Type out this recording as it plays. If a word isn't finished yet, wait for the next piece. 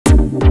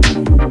One of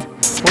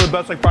the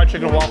best like fried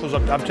chicken and waffles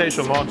I've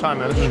tasted in a long time,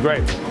 man. This is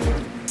great.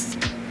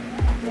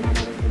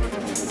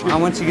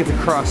 Once you get the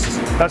crust.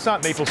 That's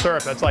not maple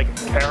syrup, that's like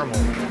caramel.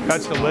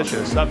 That's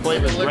delicious. That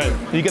flavor is great.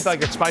 You get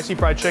like a spicy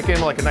fried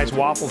chicken, like a nice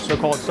waffle,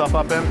 so-called stuff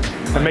up in,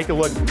 and make it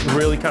look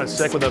really kind of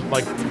sick with a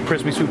like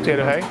crispy sweet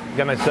potato hay. You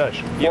got a nice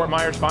dish. Yep. Fort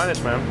Meyers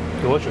finest,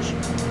 man. Delicious.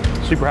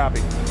 Super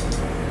happy.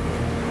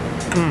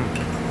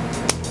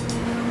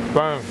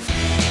 Boom.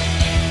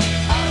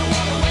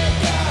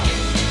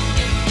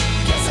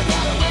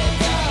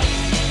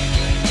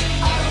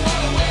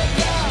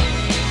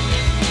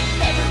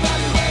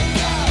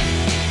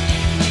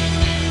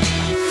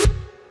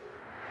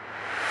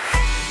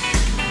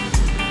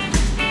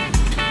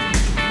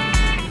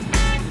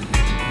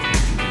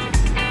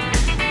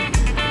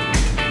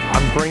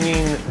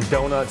 Bringing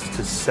Doughnuts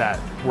to set.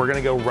 We're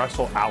gonna go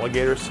wrestle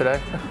alligators today.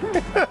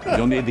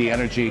 You'll need the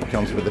energy, it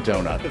comes with the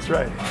donut. That's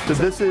right. So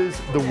this is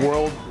the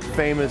world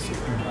famous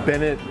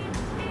Bennett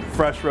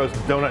Fresh Roast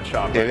Donut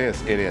Shop. Right?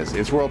 It is.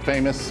 It's world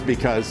famous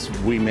because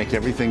we make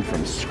everything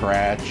from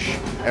scratch.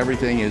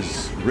 Everything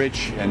is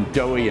rich and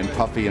doughy and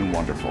puffy and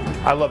wonderful.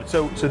 I love it.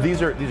 So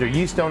these are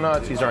yeast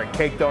donuts, these aren't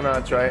cake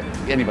donuts, right?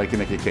 Anybody can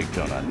make a cake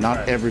donut.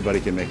 Not everybody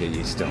can make a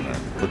yeast donut.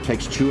 It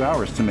takes 2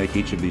 hours to make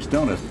each of these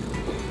donuts.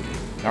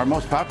 Our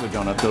most popular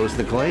donut, though, is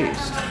the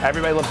glazed.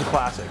 Everybody loves the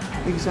classic.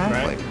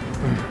 Exactly. Right?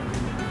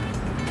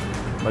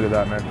 Look at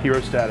that, man.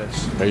 Hero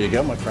status. There you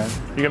go, my friend.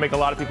 You're gonna make a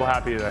lot of people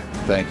happy today.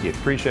 Thank you.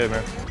 Appreciate it,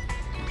 man.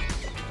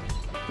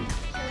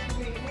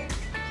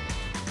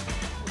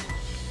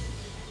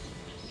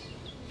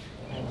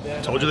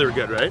 Told you they were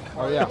good, right?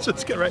 Oh yeah.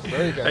 It's good, right?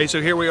 Very good. Hey,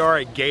 so here we are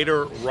at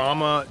Gator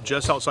Rama,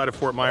 just outside of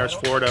Fort Myers,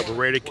 Florida. We're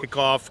ready to kick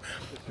off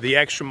the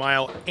extra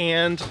mile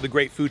and the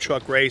great food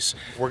truck race.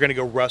 We're gonna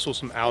go wrestle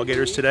some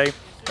alligators today,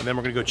 and then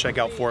we're gonna go check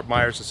out Fort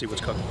Myers and see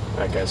what's cooking. All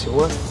right, guys, you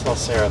want to tell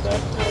Sarah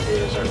that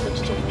alligators are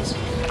vegetables.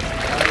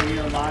 Are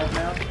we live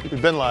now?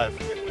 We've been live.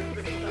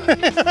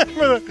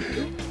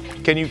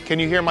 Can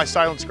you hear my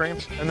silent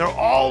screams? And they're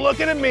all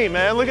looking at me,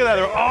 man. Look at that.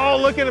 They're all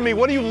looking at me.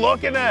 What are you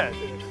looking at?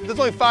 There's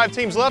only 5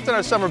 teams left in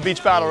our summer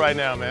beach battle right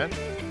now, man.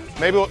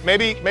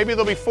 Maybe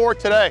there'll be 4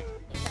 today.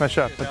 Nice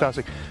shot.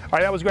 Fantastic. All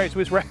right, that was great. So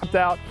we just wrapped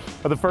out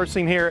the first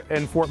scene here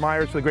in Fort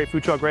Myers for the Great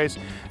Food Truck Race.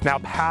 Now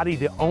Patty,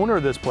 the owner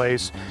of this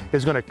place,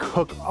 is going to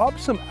cook up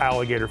some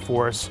alligator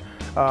for us.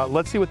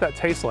 Let's see what that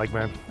tastes like,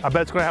 man. I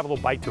bet it's going to have a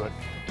little bite to it.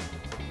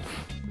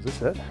 Is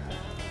this it?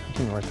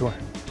 Open the right door.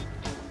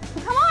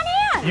 Come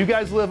on in. You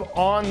guys live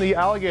on the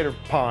alligator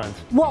pond.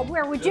 Well,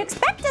 where would you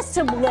expect us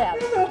to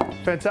live?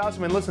 Fantastic,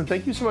 man. Listen,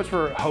 thank you so much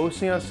for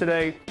hosting us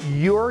today.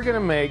 You're going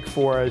to make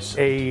for us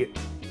a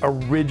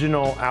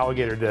original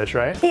alligator dish,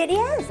 right? It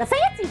is, a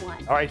fancy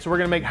one. All right, so we're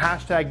gonna make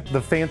hashtag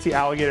the fancy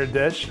alligator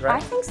dish, right? I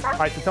think so. All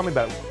right, so tell me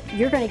about it.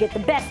 You're gonna get the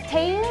best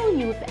tail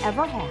you've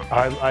ever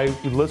had.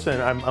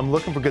 Listen, I'm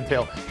looking for good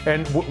tail.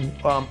 And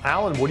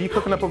Alan, what are you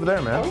cooking up over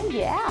there, man? Oh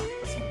yeah.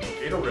 Some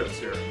gator ribs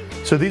here.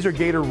 So these are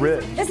gator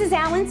ribs. This is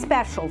Alan's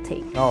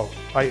specialty. Oh,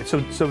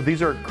 so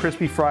these are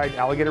crispy fried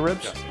alligator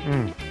ribs? Yes.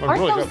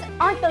 Mm,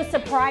 aren't those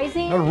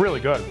surprising? They're really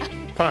good.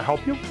 Can I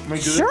help you?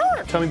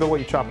 Sure. Tell me about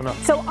what you're chopping up.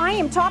 So I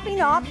am chopping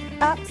up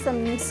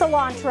some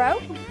cilantro,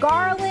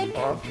 garlic,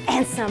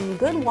 and some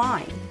good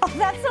wine. Oh,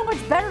 that's so much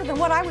better than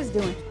what I was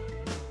doing.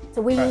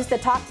 So we use the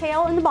top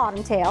tail and the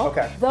bottom tail.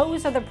 Okay.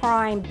 Those are the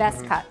prime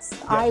best cuts.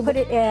 Yeah. I put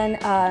it in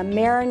a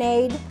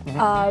marinade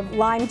of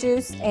lime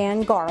juice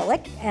and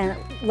garlic and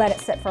let it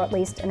sit for at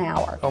least an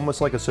hour.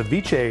 Almost like a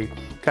ceviche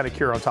kind of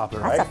cure on top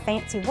of it, right? That's a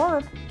fancy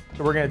word.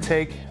 So we're gonna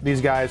take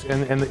these guys,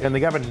 and they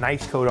have a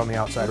nice coat on the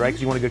outside, right?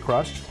 Because you want a good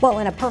crust? Well,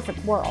 in a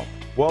perfect world.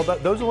 Well, those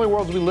are the only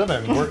worlds we live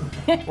in. We're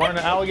on an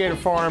alligator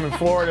farm in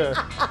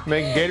Florida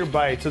making gator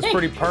bites. It's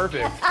pretty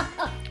perfect.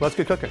 Let's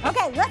get cooking.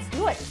 Okay, let's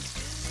do it.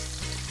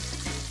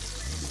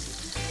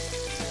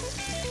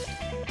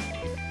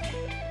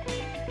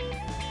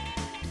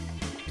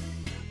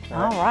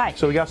 All right.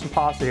 So we got some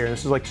pasta here.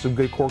 This is like some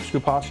good corkscrew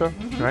pasta,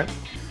 right?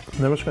 And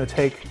then we're just gonna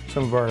take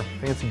some of our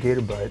fancy gator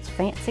bites.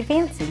 Fancy,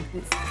 fancy.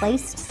 It's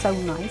placed so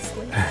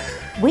nicely.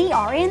 We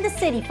are in the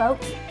city,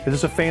 folks. Is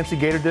this a fancy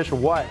gator dish or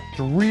what?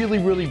 It's really,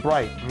 really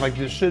bright. Like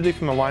the acidity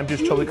from the lime juice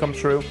totally comes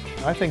through.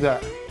 I think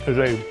that is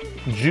a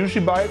juicy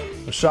bite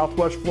of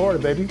Southwest Florida,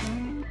 baby.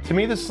 To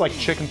me, this is like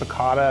chicken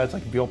piccata. It's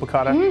like veal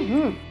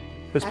piccata.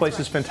 This place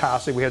is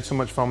fantastic. We had so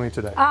much fun with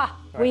you today.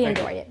 We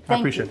enjoyed it. I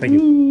appreciate it. Thank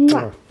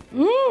you.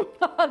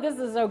 This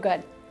is so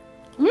good.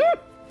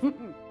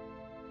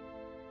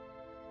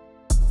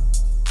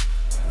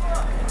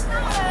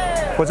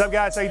 What's up,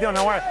 guys? How you doing?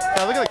 How are you?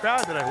 Now, look at the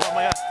crowd today. Oh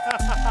my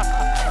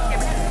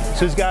God.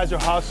 So these guys are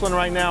hustling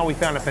right now. We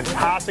found a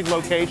fantastic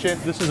location.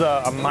 This is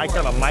a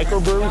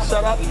microbrew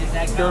setup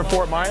here in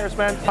Fort Myers,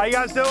 man. How you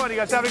guys doing? You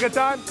guys having a good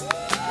time?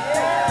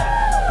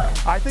 Yeah.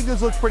 I think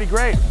this looks pretty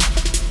great.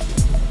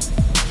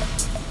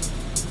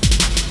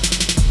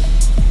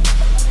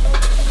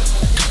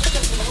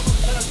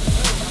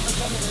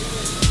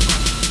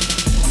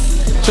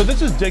 So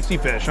this is Dixie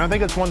Fish, and I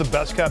think it's one of the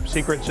best kept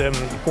secrets in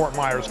Fort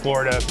Myers,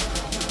 Florida.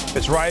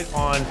 It's right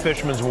on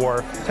Fisherman's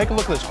Wharf. Take a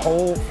look at this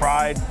whole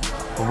fried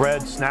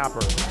red snapper.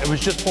 It was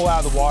just pulled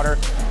out of the water.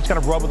 It's kind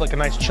of rubbed with like a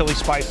nice chili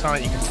spice on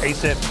it. You can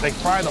taste it. They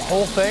fry the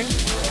whole thing.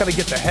 Kind of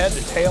get the head,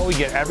 the tail, we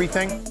get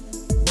everything.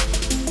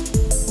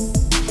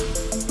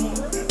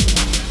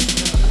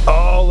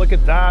 Oh, look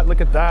at that,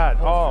 look at that.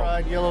 Oh,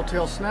 Fried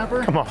yellowtail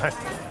snapper. come on.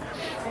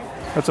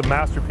 That's a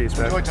masterpiece,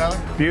 man. Enjoy, Tyler.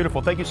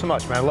 Beautiful, thank you so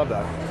much, man, I love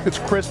that. It's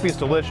crispy, it's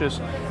delicious.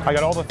 I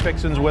got all the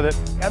fixings with it.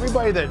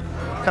 Everybody that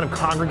kind of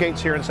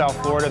congregates here in South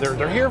Florida,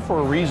 they're here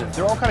for a reason.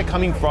 They're all kind of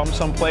coming from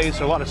someplace.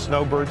 There are a lot of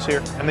snowbirds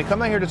here, and they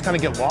come out here to just kind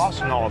of get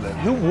lost in all of it.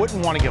 Who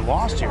wouldn't want to get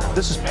lost here?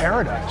 This is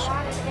paradise.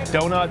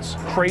 Donuts,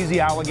 crazy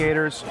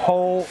alligators,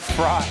 whole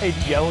fried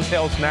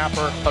yellowtail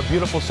snapper, a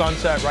beautiful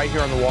sunset right here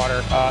on the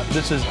water.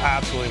 This is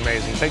absolutely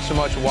amazing. Thanks so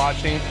much for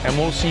watching, and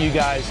we'll see you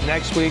guys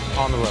next week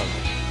on the road.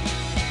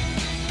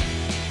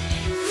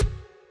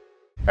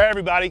 Hey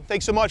everybody,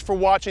 thanks so much for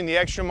watching The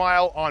Extra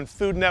Mile on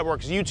Food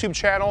Network's YouTube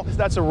channel.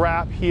 That's a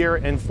wrap here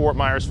in Fort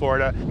Myers,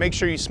 Florida. Make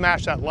sure you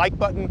smash that like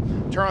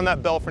button, turn on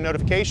that bell for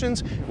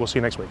notifications. We'll see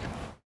you next week.